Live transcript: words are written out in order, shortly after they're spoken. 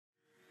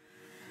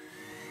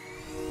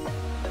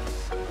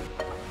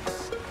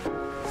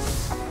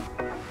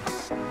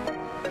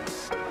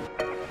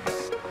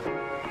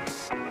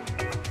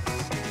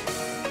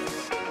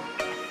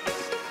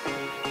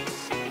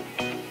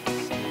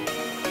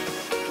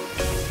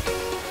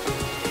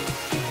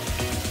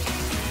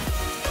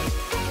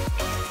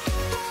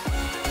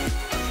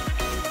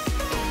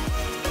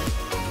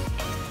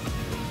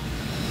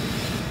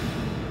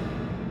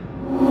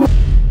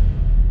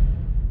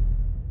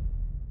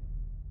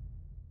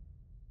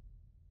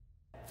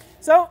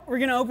So we're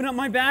gonna open up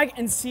my bag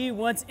and see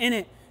what's in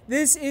it.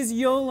 This is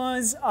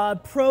Yola's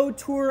Pro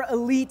Tour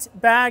Elite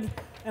bag,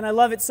 and I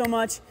love it so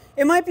much.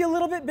 It might be a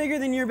little bit bigger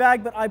than your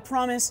bag, but I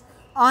promise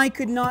I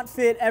could not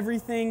fit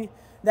everything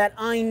that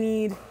I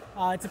need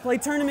to play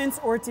tournaments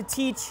or to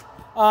teach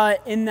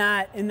in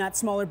that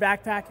smaller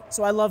backpack.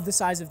 So I love the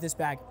size of this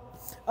bag.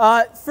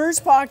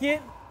 First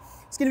pocket,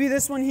 it's gonna be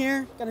this one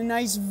here. Got a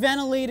nice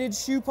ventilated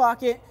shoe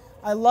pocket.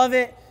 I love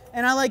it,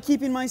 and I like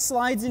keeping my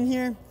slides in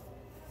here.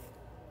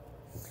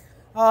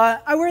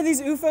 I wear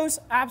these UFOs,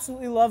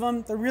 absolutely love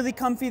them. They're really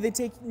comfy, they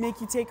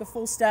make you take a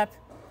full step.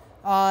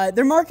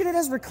 They're marketed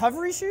as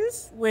recovery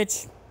shoes,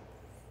 which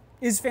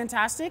is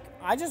fantastic.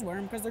 I just wear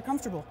them because they're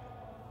comfortable.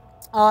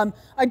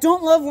 I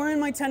don't love wearing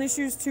my tennis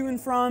shoes to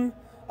and from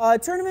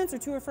tournaments or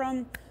to and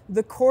from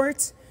the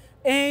court.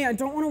 A, I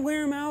don't want to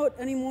wear them out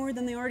any more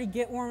than they already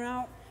get worn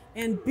out.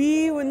 And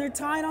B, when they're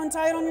tight on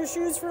your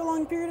shoes for a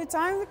long period of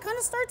time, they kind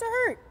of start to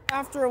hurt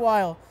after a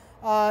while.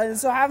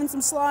 So having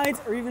some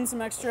slides or even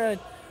some extra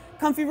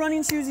comfy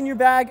running shoes in your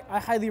bag,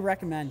 I highly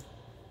recommend.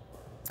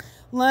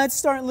 Let's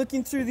start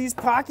looking through these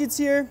pockets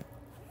here.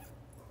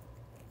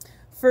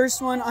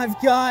 First one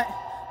I've got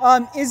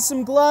is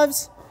some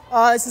gloves.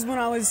 This is when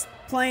I was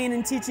playing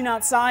and teaching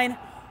outside.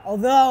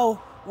 Although,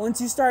 once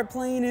you start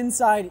playing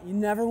inside, you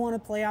never want to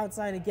play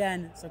outside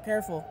again, so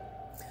careful.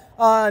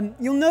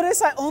 You'll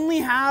notice I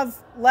only have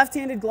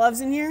left-handed gloves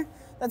in here.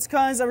 That's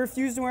because I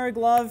refuse to wear a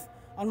glove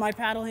on my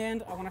paddle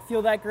hand. I want to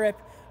feel that grip.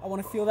 I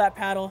want to feel that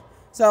paddle.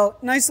 So,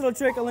 nice little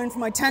trick I learned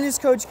from my tennis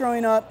coach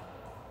growing up.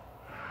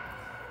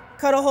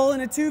 Cut a hole in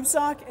a tube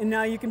sock, and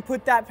now you can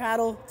put that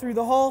paddle through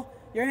the hole.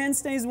 Your hand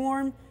stays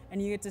warm, and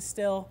you get to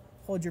still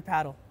hold your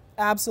paddle.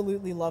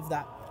 Absolutely love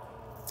that.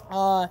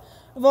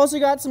 I've also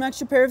got some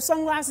extra pair of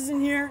sunglasses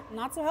in here.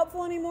 Not so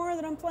helpful anymore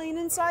that I'm playing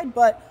inside,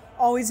 but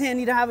always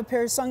handy to have a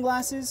pair of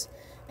sunglasses.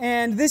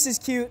 And this is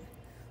cute.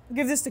 I'll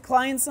give this to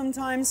clients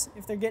sometimes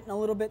if they're getting a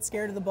little bit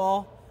scared of the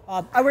ball.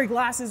 I wear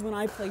glasses when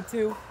I play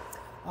too.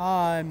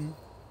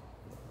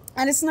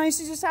 And it's nice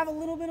to just have a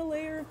little bit of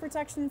layer of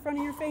protection in front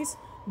of your face.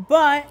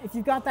 But if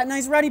you've got that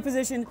nice ready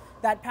position,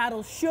 that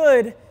paddle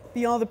should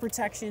be all the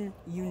protection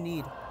you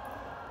need.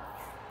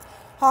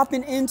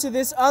 Hopping into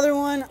this other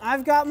one,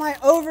 I've got my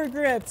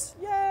overgrips.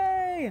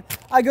 Yay!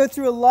 I go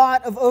through a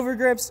lot of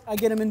overgrips. I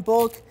get them in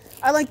bulk.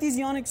 I like these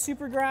Yonex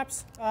Super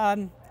Graps.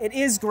 It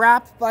is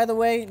grap, by the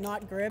way,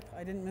 not grip.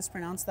 I didn't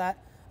mispronounce that.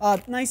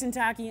 Nice and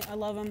tacky. I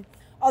love them.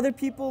 Other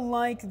people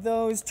like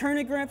those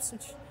Tourna-Grips,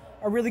 which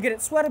are really good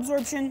at sweat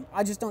absorption.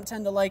 I just don't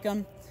tend to like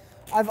them.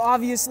 I've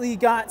obviously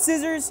got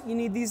scissors. You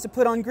need these to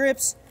put on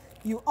grips.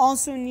 You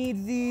also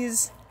need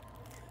these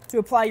to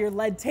apply your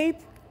lead tape,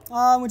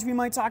 which we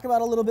might talk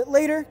about a little bit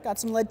later. Got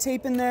some lead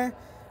tape in there.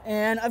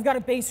 And I've got a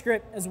base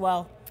grip as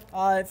well.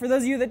 For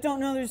those of you that don't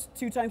know, there's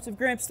two types of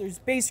grips. There's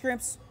base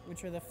grips,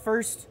 which are the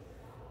first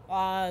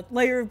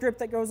layer of grip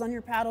that goes on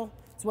your paddle.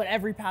 It's what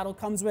every paddle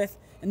comes with.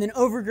 And then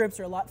over grips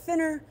are a lot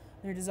thinner.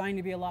 They're designed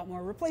to be a lot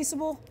more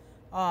replaceable.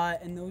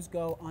 And those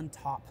go on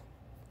top.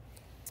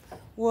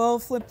 We'll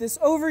flip this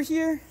over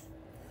here,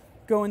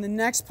 go in the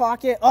next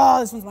pocket. Oh,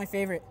 this one's my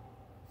favorite.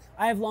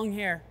 I have long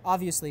hair,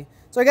 obviously.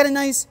 So I got a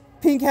nice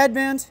pink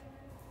headband.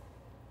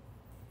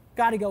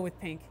 Gotta go with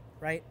pink,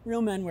 right?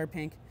 Real men wear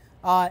pink.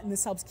 And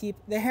this helps keep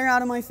the hair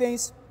out of my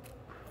face.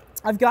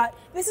 I've got,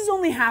 this is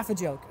only half a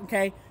joke,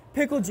 okay?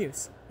 Pickle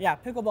juice. Yeah,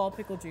 pickleball,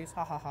 pickle juice,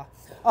 ha ha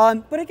ha.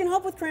 But it can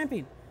help with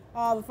cramping.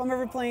 If I'm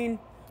ever playing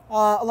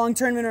a long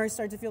tournament or I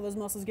start to feel those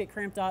muscles get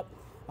cramped up,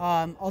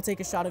 I'll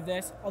take a shot of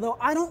this, although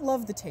I don't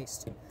love the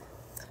taste.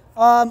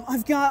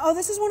 I've got, oh,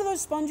 this is one of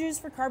those sponges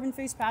for carbon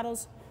face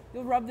paddles.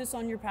 You'll rub this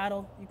on your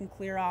paddle. You can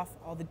clear off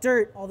all the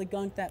dirt, all the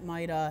gunk that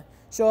might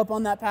show up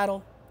on that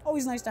paddle.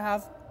 Always nice to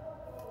have.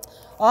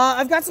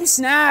 I've got some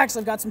snacks.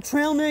 I've got some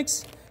trail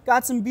mix,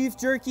 got some beef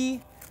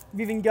jerky.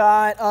 I've even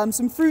got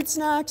some fruit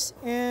snacks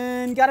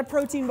and got a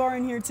protein bar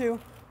in here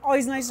too.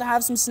 Always nice to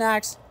have some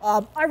snacks.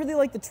 I really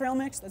like the trail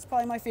mix. That's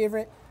probably my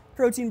favorite.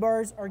 Protein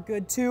bars are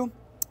good too.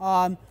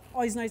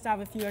 Always nice to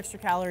have a few extra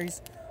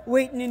calories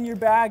waiting in your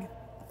bag.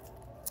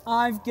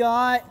 I've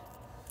got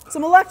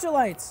some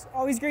electrolytes.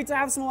 Always great to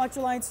have some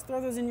electrolytes. Throw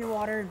those in your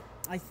water.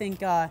 I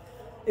think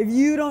if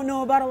you don't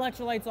know about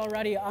electrolytes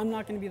already, I'm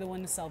not going to be the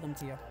one to sell them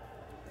to you.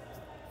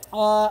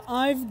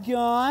 I've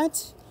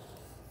got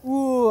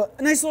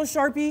a nice little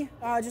Sharpie,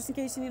 just in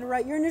case you need to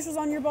write your initials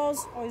on your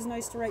balls. Always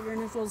nice to write your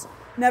initials.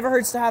 Never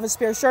hurts to have a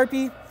spare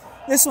Sharpie.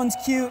 This one's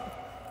cute.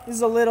 This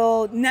is a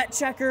little net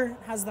checker.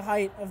 Has the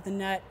height of the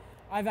net.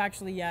 I've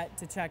actually yet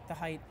to check the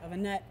height of a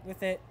net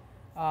with it,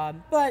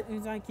 but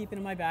I keep it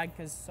in my bag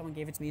because someone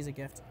gave it to me as a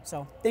gift.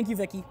 So thank you,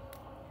 Vicky.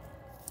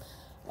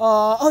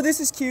 Oh, this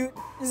is cute.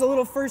 This is a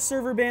little first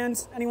server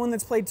band. Anyone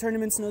that's played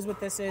tournaments knows what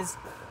this is.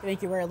 They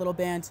make you wear a little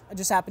band. I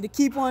just happen to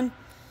keep one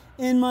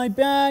in my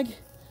bag.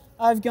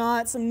 I've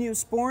got some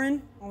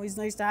Neosporin. Always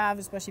nice to have,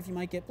 especially if you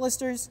might get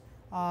blisters.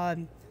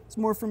 It's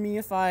more for me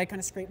if I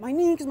kind of scrape my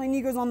knee because my knee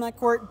goes on that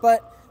court,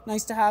 but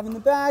nice to have in the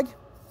bag.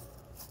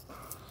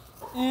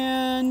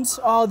 And,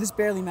 oh, this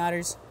barely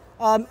matters.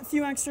 A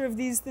few extra of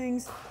these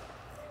things.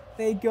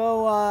 They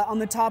go on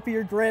the top of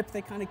your grip.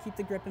 They kind of keep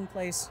the grip in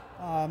place.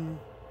 I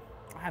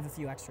have a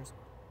few extras.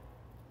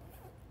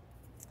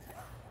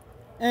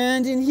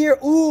 And in here,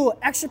 ooh,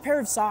 extra pair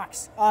of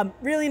socks.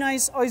 Really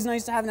nice, always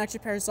nice to have an extra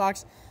pair of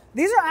socks.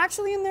 These are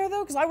actually in there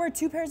though, because I wear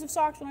 2 pairs of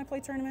socks when I play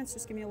tournaments.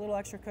 Just give me a little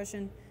extra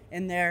cushion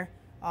in there.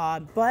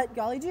 But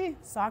golly gee,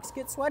 socks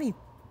get sweaty.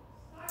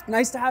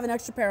 Nice to have an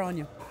extra pair on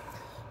you.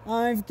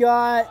 I've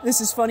got,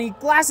 this is funny,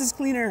 glasses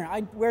cleaner.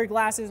 I wear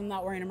glasses, I'm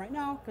not wearing them right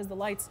now because of the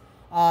lights.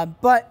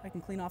 But I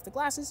can clean off the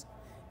glasses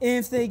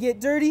if they get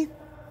dirty.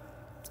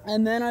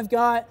 And then I've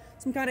got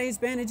some kind of ace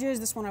bandages.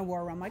 This one I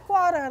wore around my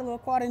quad. I had a little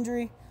quad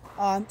injury.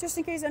 Just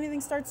in case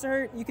anything starts to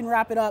hurt, you can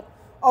wrap it up.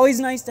 Always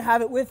nice to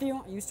have it with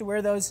you. I used to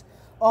wear those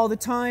all the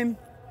time.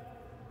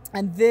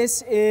 And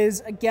this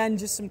is, again,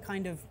 just some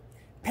kind of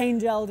pain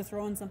gel to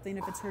throw on something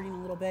if it's hurting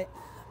a little bit.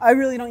 I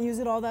really don't use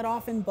it all that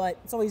often, but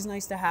it's always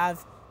nice to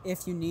have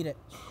if you need it.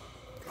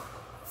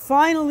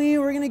 Finally,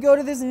 we're gonna go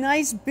to this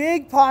nice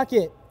big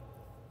pocket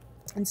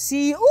and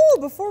see, ooh,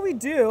 before we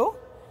do,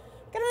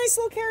 got a nice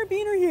little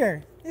carabiner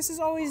here. This is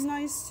always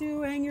nice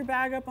to hang your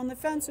bag up on the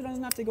fence so it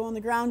doesn't have to go on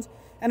the ground.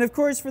 And of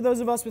course, for those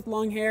of us with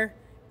long hair,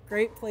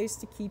 great place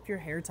to keep your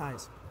hair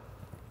ties.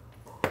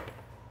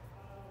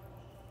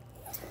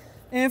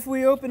 If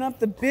we open up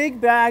the big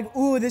bag,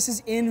 ooh, this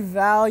is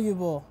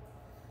invaluable.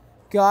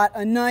 Got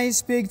a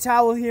nice big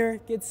towel here.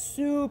 Gets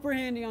super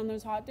handy on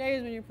those hot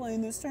days when you're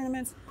playing those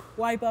tournaments.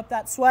 Wipe up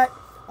that sweat.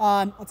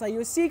 I'll tell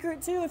you a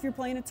secret too, if you're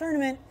playing a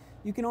tournament,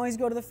 you can always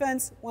go to the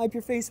fence, wipe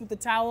your face with the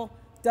towel.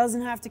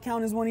 Doesn't have to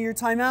count as one of your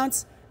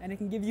timeouts, and it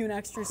can give you an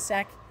extra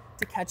sec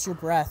to catch your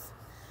breath.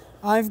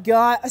 I've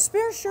got a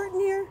spare shirt in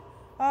here,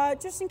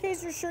 just in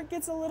case your shirt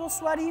gets a little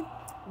sweaty,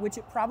 which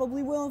it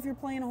probably will if you're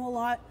playing a whole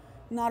lot.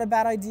 Not a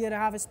bad idea to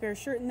have a spare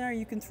shirt in there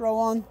you can throw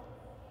on.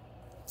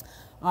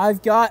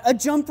 I've got a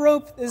jump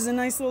rope. This is a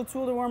nice little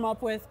tool to warm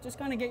up with. Just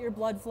kind of get your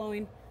blood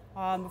flowing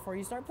before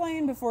you start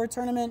playing, before a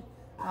tournament.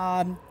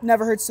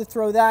 Never hurts to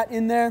throw that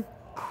in there.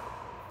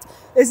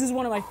 This is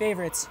one of my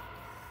favorites.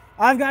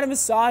 I've got a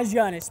massage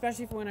gun,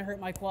 especially for when I hurt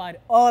my quad.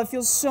 Oh, it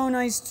feels so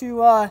nice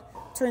to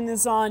turn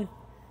this on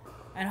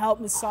and help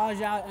massage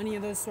out any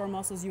of those sore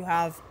muscles you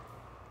have.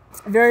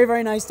 Very,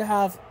 very nice to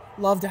have.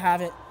 Love to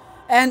have it.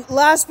 And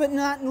last but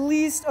not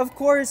least, of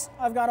course,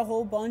 I've got a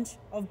whole bunch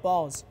of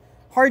balls.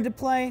 Hard to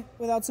play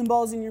without some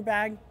balls in your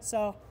bag,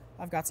 so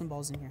I've got some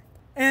balls in here.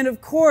 And of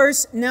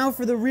course, now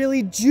for the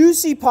really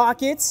juicy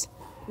pockets,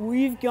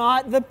 we've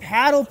got the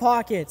paddle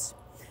pockets.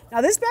 Now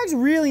this bag's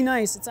really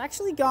nice. It's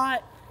actually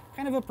got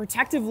kind of a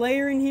protective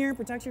layer in here,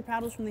 protects your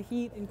paddles from the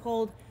heat and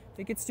cold. If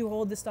it gets too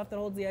cold, the stuff that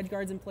holds the edge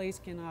guards in place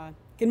can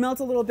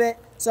melt a little bit.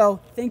 So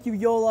thank you,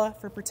 Yola,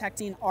 for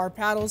protecting our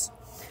paddles.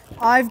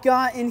 I've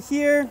got in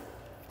here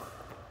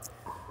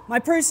my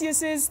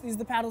Perseuses. These are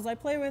the paddles I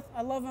play with.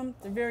 I love them.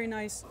 They're very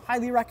nice.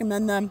 Highly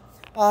recommend them.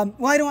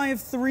 Why do I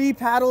have 3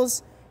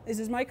 paddles? This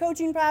is my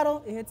coaching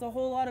paddle. It hits a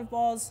whole lot of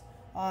balls.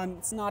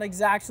 It's not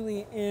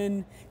exactly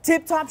in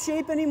tip-top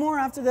shape anymore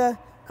after the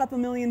couple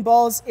million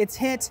balls it's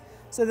hit.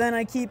 So then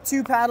I keep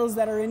 2 paddles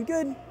that are in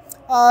good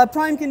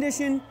prime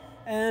condition,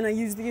 and I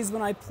use these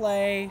when I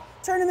play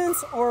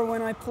tournaments or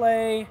when I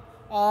play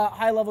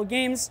high-level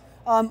games.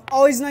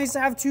 Always nice to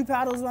have 2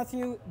 paddles with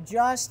you,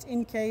 just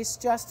in case,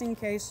 just in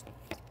case.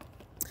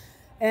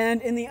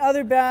 And in the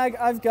other bag,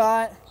 I've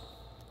got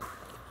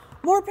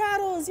more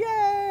paddles,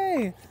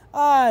 yay!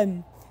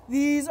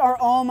 These are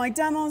all my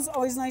demos.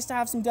 Always nice to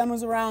have some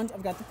demos around.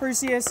 I've got the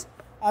Perseus,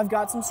 I've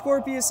got some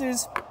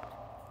Scorpiuses.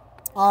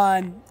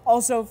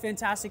 Also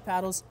fantastic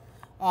paddles.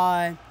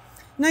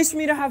 Nice for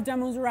me to have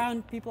demos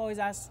around. People always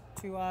ask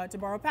to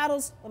borrow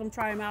paddles, let them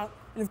try them out.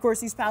 And of course,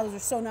 these paddles are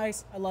so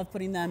nice. I love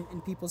putting them in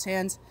people's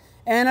hands.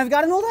 And I've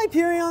got an old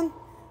Hyperion.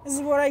 This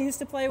is what I used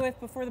to play with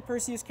before the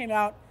Perseus came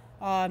out.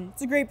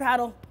 It's a great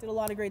paddle, did a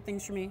lot of great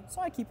things for me, so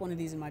I keep one of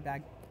these in my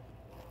bag.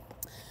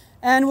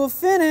 And we will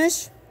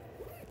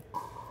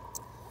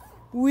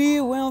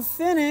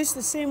finish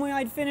the same way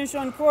I'd finish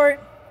on court,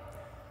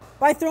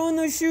 by throwing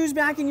those shoes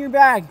back in your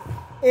bag.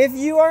 If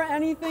you are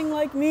anything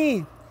like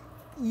me,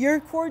 your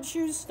court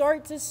shoes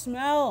start to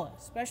smell,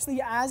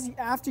 especially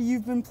after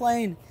you've been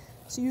playing.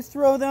 So you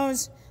throw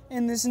those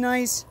in this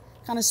nice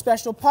kind of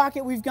special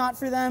pocket we've got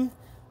for them,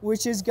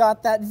 which has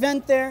got that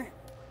vent there.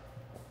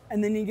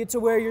 And then you get to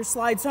wear your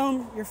slides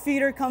home. Your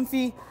feet are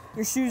comfy,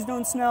 your shoes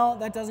don't smell,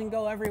 that doesn't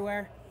go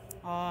everywhere,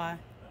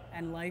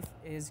 and life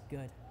is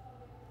good.